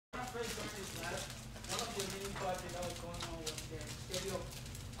first joined this lab, one of the main projects that was going on was the study of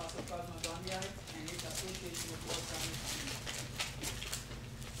Toxoplasma gondii and its association with Alzheimer's disease.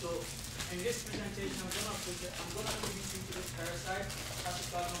 So in this presentation, I'm going to introduce you to this parasite,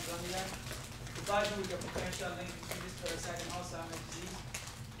 Toxoplasma gondii, provide you with the potential link between this parasite and Alzheimer's disease,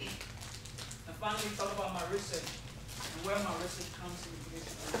 and finally talk about my research and where my research comes into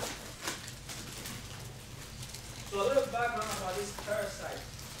this. So a little background about this parasite.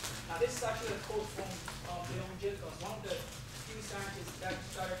 Now this is actually a quote from Jephter, one of the few scientists that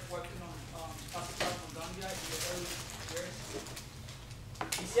started working on Toxoplasma gondii in the early years.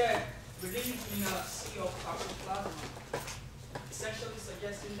 He said, believed in a sea of toxoplasma, essentially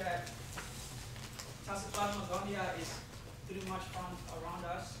suggesting that Toxoplasma gondii is pretty much found around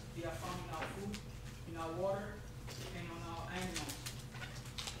us. They are found in our food, in our water, and on our animals.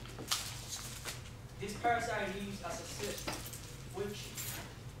 This parasite lives as a cyst, which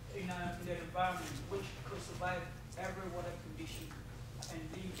in the environment, which could survive every water condition and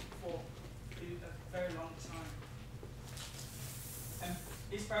live for a very long time. And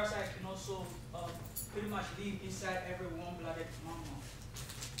this parasite can also pretty much live inside every warm-blooded mammal.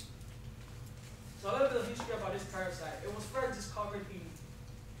 So a little bit of history about this parasite. It was first discovered in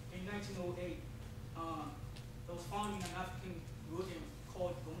 1908. It was found in an African rodent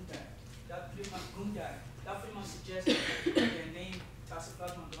called gondii. That pretty much suggests the name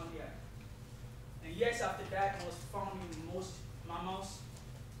Toxoplasma gondii. And years after that, it was found in most mammals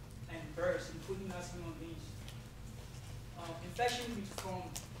and birds, including us human beings. Infection from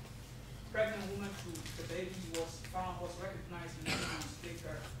pregnant women to the baby was recognized in animals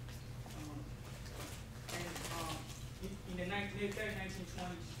later. In the late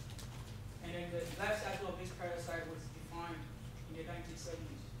 1920s. And then the life cycle of this parasite was defined in the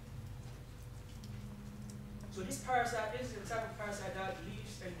 1970s. So this parasite is the type of parasite that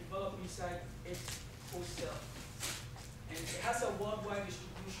lives and develops inside its host cell. And it has a worldwide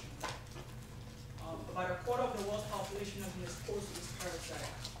distribution. About a quarter of the world's population has been exposed to this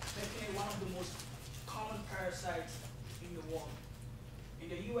parasite, making it one of the most common parasites in the world. In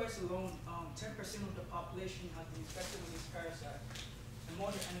the US alone, 10% of the population has been infected with this parasite. And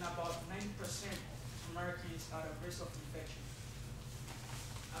about 90% of Americans are at risk of infection.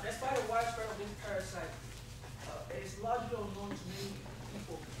 Now, despite the widespread of this parasite, it is largely unknown to many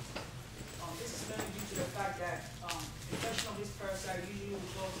people. This is mainly due to the fact that infection of this parasite usually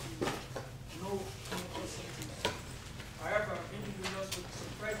results in no clinical symptoms. However, individuals with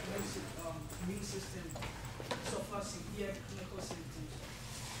suppressed immune system suffer severe clinical symptoms,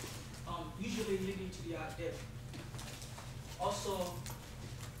 usually leading to their death. Also,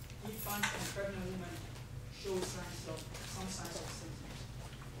 infants and pregnant women show some signs of symptoms.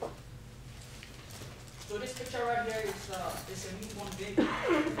 So this picture right here is a newborn baby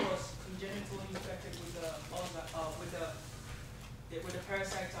who was congenitally infected with the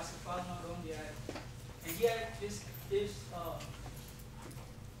parasite Toxoplasma gondii. And here,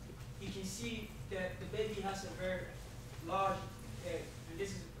 you can see that the baby has a very large head, and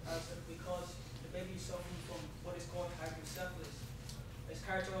this is because the baby is suffering from what is called hydrocephalus. It's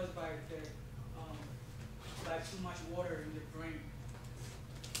characterized by too much water in the brain.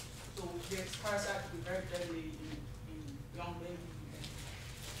 So this parasite can be very deadly in young babies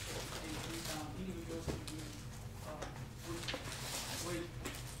and individuals with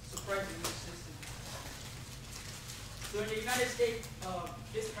suppressed immune system. So in the United States,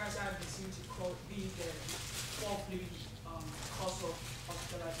 this parasite has been seen to be the 4th leading cause of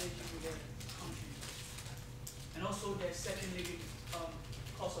hospitalization in the country, and also the 2nd leading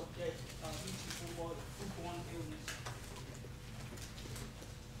cause of death due to foodborne illness.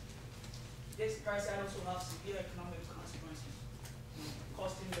 This parasite also has severe economic consequences,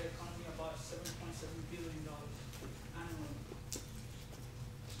 costing the economy about $7.7 billion annually.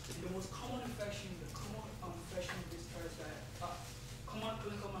 And the most common infection, of this parasite, common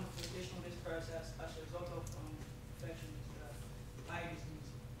clinical manifestation of this parasite as a result of infection is eye disease.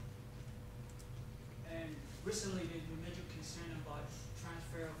 And recently, there's been major concern about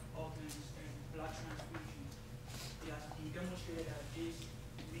transfer of organs and blood transfusion. It has been demonstrated that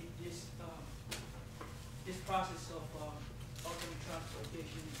this process of organ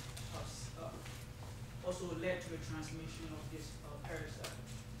transplantation has also led to the transmission of this parasite.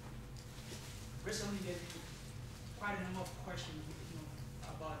 Recently, there's been quite a number of questions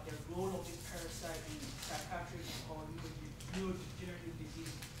about the role of this parasite in psychiatric or neurodegenerative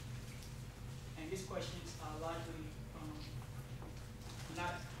disease. And these questions are largely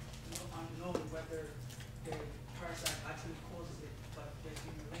not unknown whether the parasite actually causes it, but there's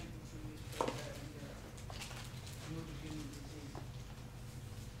been a link between this parasite and the neurodegenerative disease.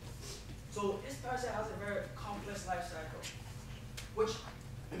 So this parasite has a very complex life cycle, which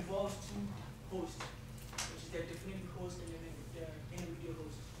involves two hosts, which is the definitive host and the intermediate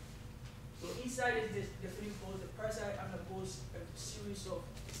host. So inside this definitive host, the parasite undergoes a series of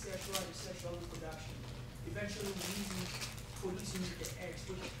sexual and asexual reproduction, eventually producing the eggs,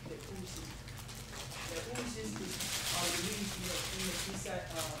 which is the oocyst. The oocyst is released in the inside.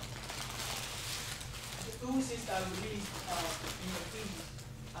 The oocysts are released in the feces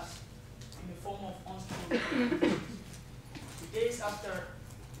as in the form of unspoiled. Days after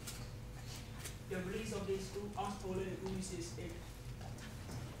the release of these unspoiled oocysts,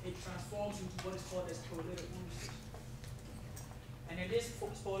 it transforms into what is called a spoiled oocyst. And in this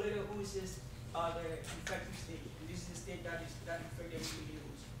spoiled oocysts are the infective stage. And this is the state that infects the intermediate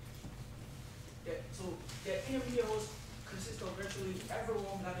host. So the intermediate host consists of virtually every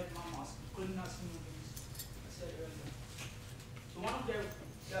warm-blooded mammals, including us human beings, I said earlier. So one of the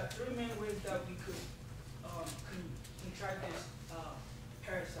three main ways that we could contract this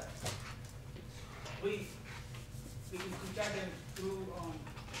parasite, we can contract them through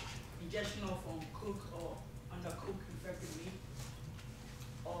ingestion of cooked or undercooked infected meat,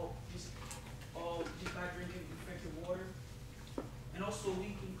 or just by drinking infected water. And also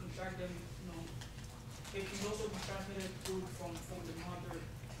we can contract them, it can also be transmitted through from the mother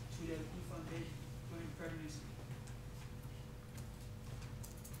to the infant baby during pregnancy.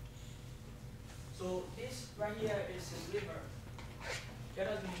 So this right here is a liver that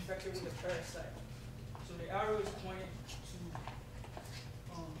has been infected with a parasite. So the arrow is pointing to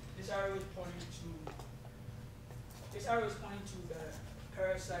the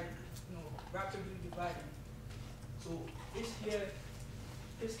parasite, rapidly dividing. So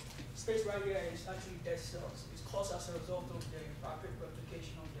this space right here is actually dead cells. It's caused as a result of the rapid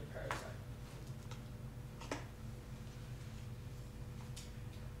replication of the parasite.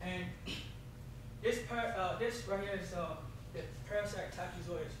 And this right here is the parasite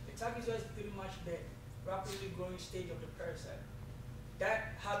tachyzoids. The tachyzoid is pretty much the rapidly growing stage of the parasite.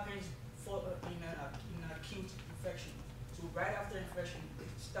 That happens in an acute infection. So right after infection, it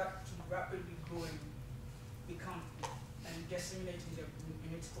starts to rapidly grow and become and disseminate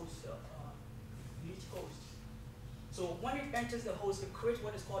in its host cell, in each host. So when it enters the host, it creates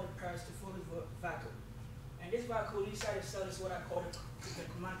what is called a parasitophilic vacuole. And this vacuole inside the cell is what I call the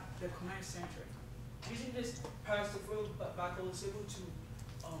command center. Using this parasitophilic vacuole is able to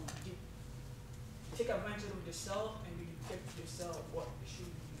take advantage of the cell and detect the cell what it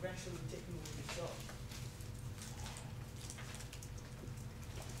should eventually be taken over the cell.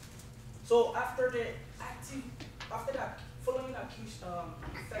 So following acute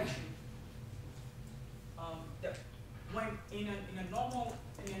infection, when in an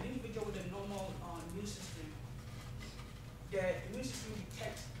individual with a normal immune system, the immune system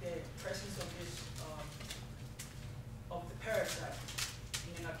detects the presence of this of the parasite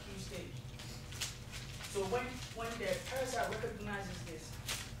in an acute stage. So when the parasite recognizes this,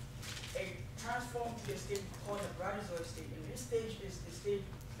 it transforms to a state called the bradyzoid state. And this stage is the stage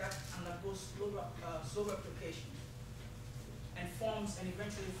that undergoes slow replication and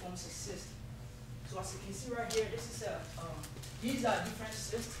eventually forms a cyst. So as you can see right here, these are different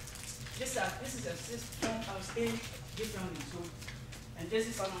cysts. This is a cyst staged differently. So, and this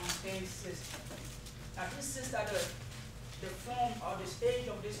is an unstaged cyst. Now these cysts are the form or the stage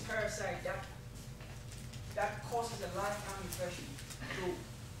of this parasite that causes a lifetime infection. So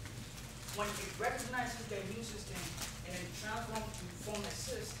when it recognizes the immune system and it transforms to form a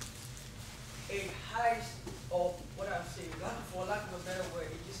cyst, it hides, or what I would say, for lack of a better word,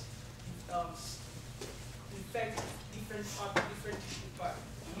 it just infects different tissue parts.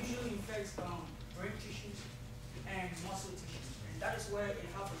 It usually infects brain tissues and muscle tissues, and that is where it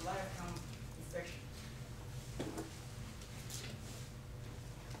has a lifetime infection.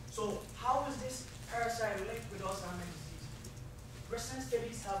 So how is this parasite linked with Alzheimer's disease? Recent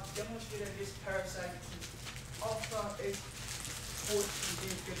studies have demonstrated this parasite to alter its host, the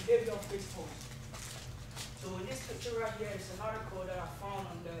behavior of its host. So in this picture right here is an article that I found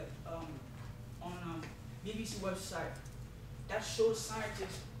on the BBC website that shows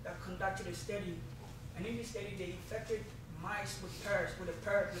scientists that conducted a study, and in this study they infected mice with the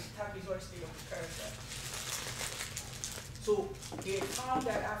tachyzoid state of the parasite. So they found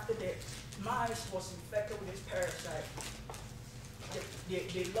that after the mice was infected with this parasite,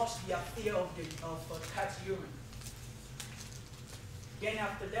 they lost their fear of cat's urine. Then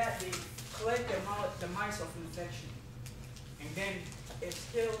after that, they cleared the mice of infection, and then it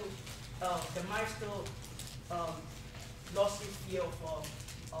still the mice still lost its fear of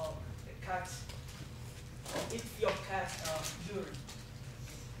the cat's urine.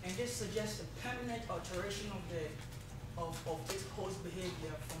 And and this suggests a permanent alteration of this host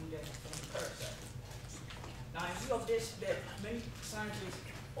behavior from the parasite. Now, in view of this, that many scientists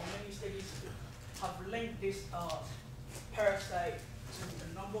or many studies have linked this parasite to a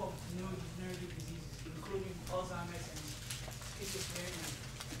number of neurodegenerative diseases, including Alzheimer's and schizophrenia.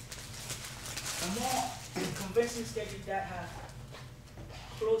 A more convincing study that have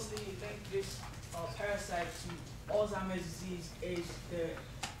closely linked this parasite to Alzheimer's disease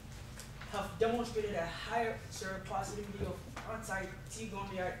have demonstrated a higher seropositivity of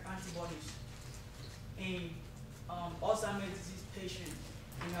anti-T-gonadide antibodies in Alzheimer's disease patients,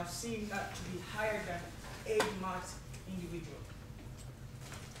 and have seen that to be higher than age-matched individuals.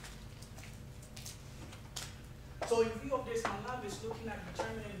 So in view of this, my lab is looking at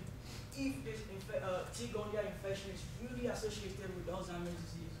determining if this T-gonadide infection is really associated with Alzheimer's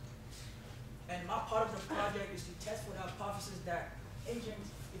disease. And my part of the project is to test for the hypothesis that agents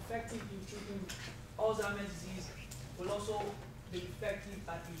effective in treating Alzheimer's disease will also be effective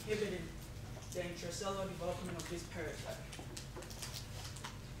at inhibiting the intracellular development of this parasite.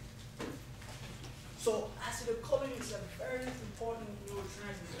 So acetylcholine is a very important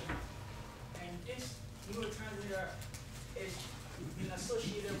neurotransmitter, and this neurotransmitter is been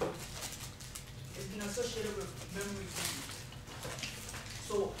associated with memory damage.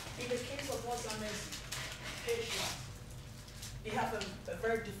 So in the case of Alzheimer's patients, they have a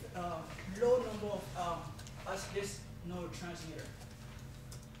very low number of this neurotransmitter.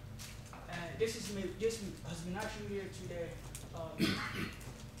 And this has been attributed to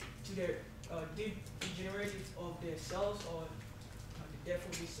the degenerative of the cells or the death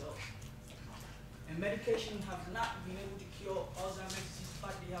of these cells. And medication have not been able to cure Alzheimer's disease,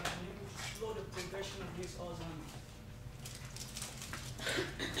 but they have been able to slow the progression of this Alzheimer's.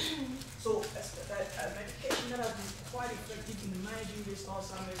 So a medication that has been quite effective in managing this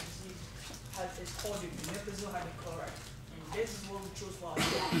Alzheimer's disease is called the donepezil hydrochloride. And this is what we chose for our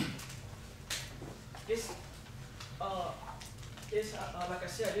study. Like I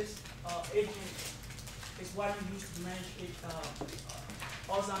said, this agent is widely used to manage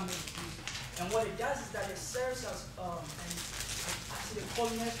Alzheimer's disease. And what it does is that it serves as an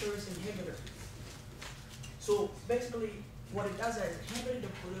acetylcholinesterase inhibitor. So basically, what it does is it inhibits the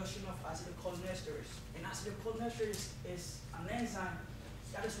production of acetylcholinesterase. And acetylcholinesterase is an enzyme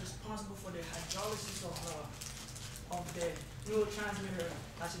that is responsible for the hydrolysis of the neurotransmitter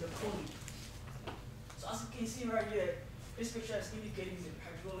acetylcholine. So as you can see right here, this picture is indicating the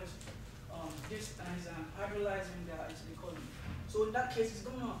hydrolysis, this enzyme hydrolyzing the acetylcholine. So in that case, it's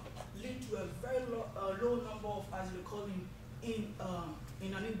going to lead to a very low number of acetylcholine in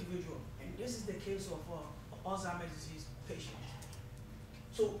an individual. And this is the case of Alzheimer's disease patients.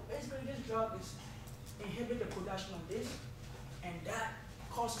 So basically, this drug is inhibit the production of this, and that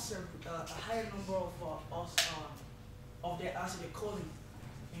causes a higher number of the acetylcholine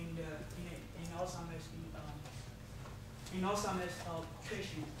in Alzheimer's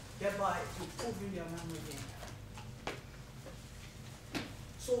patients, thereby improving their memory gain.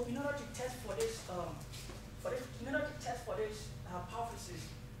 So in order to test for this, hypothesis,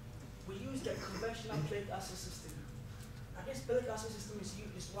 we use the conventional nucleic acid system. And this nucleic acid system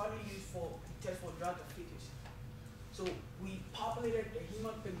is widely used to test for drug efficacy. So we populated the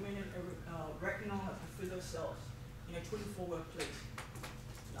human pigmented retinal epithelial cells in a 24-well plate.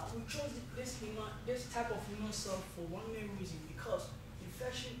 Now we chose this type of human cell for one main reason, because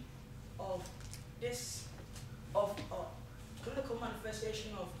infection of clinical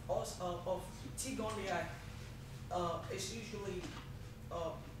manifestation of T-gonadide is usually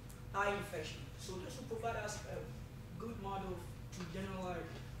eye infection. So this will provide us a good model to generalize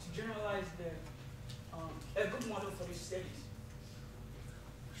a good model for these studies.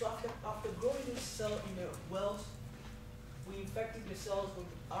 So after growing this cell in the wells, we infected the cells with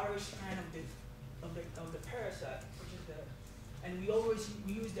the Irish strand of the parasite, which is and we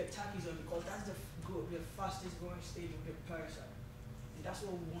use the tachyzoid because that's the fastest growing stage of the parasite, and that's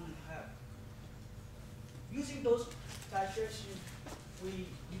what we want to have. Using those titration, we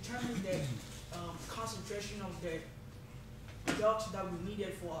determined the concentration of the drugs that we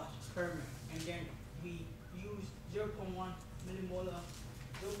needed for our experiment, and then we used 0.1 millimolar,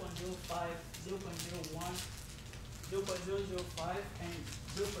 0.05, 0.01, 0.005, and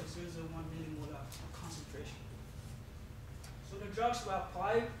 0.001 millimolar concentration. So the drugs were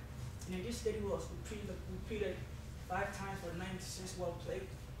applied, and this study was repeated 5 times for the 96-well plate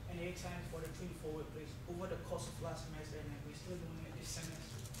and 8 times for the 24-well plate over the course of last semester, and we're still doing it this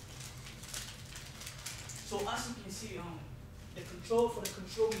semester. So as you can see, for the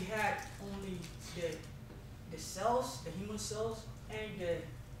control we had only the cells, the human cells, and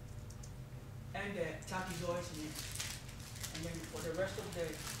and the trapezoids in it. And then for the rest of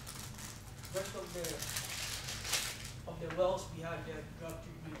the wells, we had the drug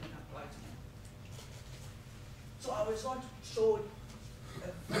treatment being applied to them. So our result showed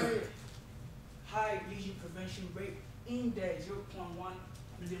a very high lesion prevention rate in the 0.1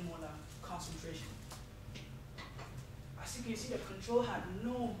 millimolar concentration. As you can see, the control had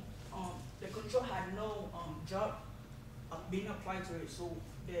no drug being applied to it, so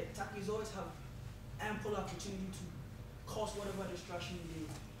the trapezoids have ample opportunity to cause whatever destruction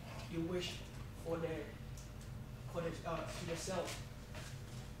they wish for the cells.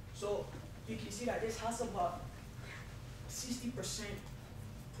 So you can see that this has about 60%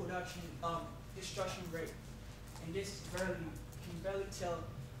 production destruction rate, and this is you can barely tell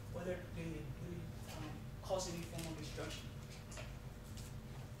whether they really cause any form of destruction.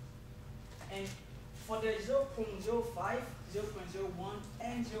 And for the 0.05, 0.01,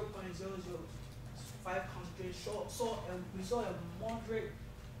 and 0.005 concentration, we saw a moderate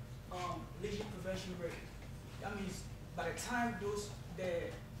lesion prevention rate. That means by the time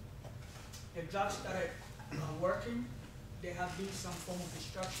the drugs started working, there have been some form of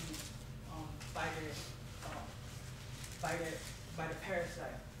destruction by the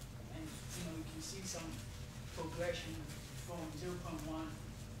parasite, and you can see some progression from 0.1,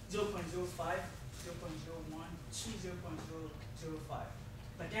 0.05, 0.01 to 0.005.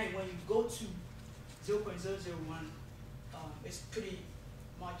 But then when you go to 0.001, it's pretty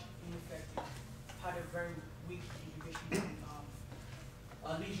much ineffective. Had a very weak inhibition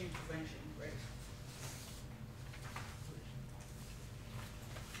lesion prevention rate.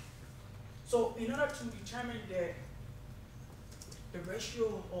 So in order to determine the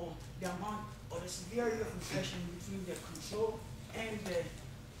ratio or the amount or the severity of infection between the control and the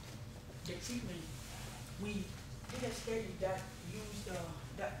treatment, we did a study that used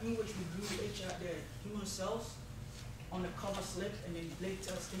in which we grew the human cells on the cover slip and then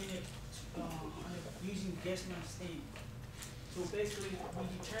later stained it using Gessner stain. So basically, we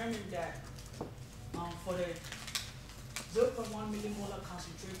determined that for the 0.1 millimolar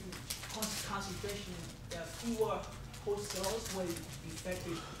concentration, there are fewer host cells were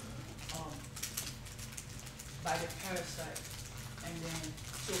infected by the parasite, and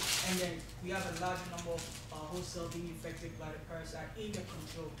then we have a larger number of host cells being infected by the parasite in the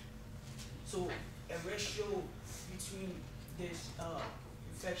control. So a ratio between this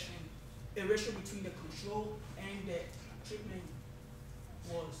infection, a ratio between the control and the treatment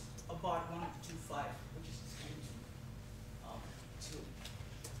was about 1:5, which is 10 to 2.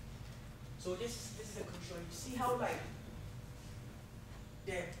 So this is the control. You see how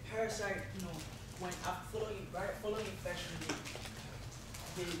the parasite, when following infection,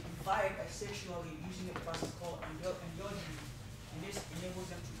 they divide asexually using a process called endogeny, and this enables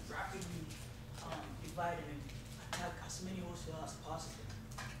them to rapidly divide and attack as many host cells as possible.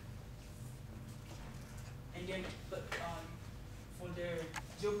 And then, for the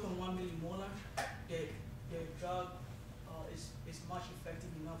 0.1 millimolar, the drug is much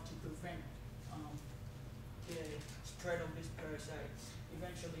effective enough to prevent the spread of this parasite,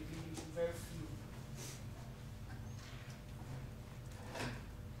 eventually leading to very few.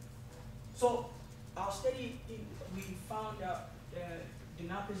 So our study, we found out that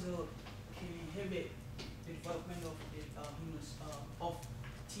donepezil can inhibit the development of the of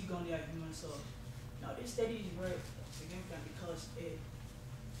T. gondii human cells. Now this study is very significant because it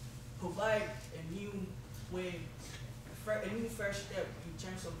provides a new way, a new first step in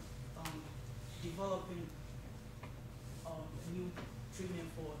terms of developing a new treatment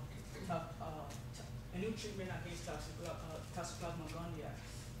for a new treatment against Toxoplasma gondii,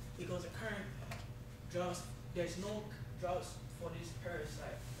 because the current drugs, there's no drugs for this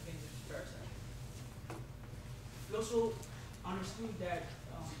parasite, against this parasite. We also understood that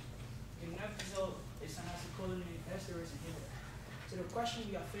donepezil is an acetylcholine esterase inhibitor. So the question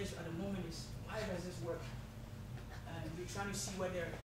we are faced at the moment is, why does this work? And we're trying to see whether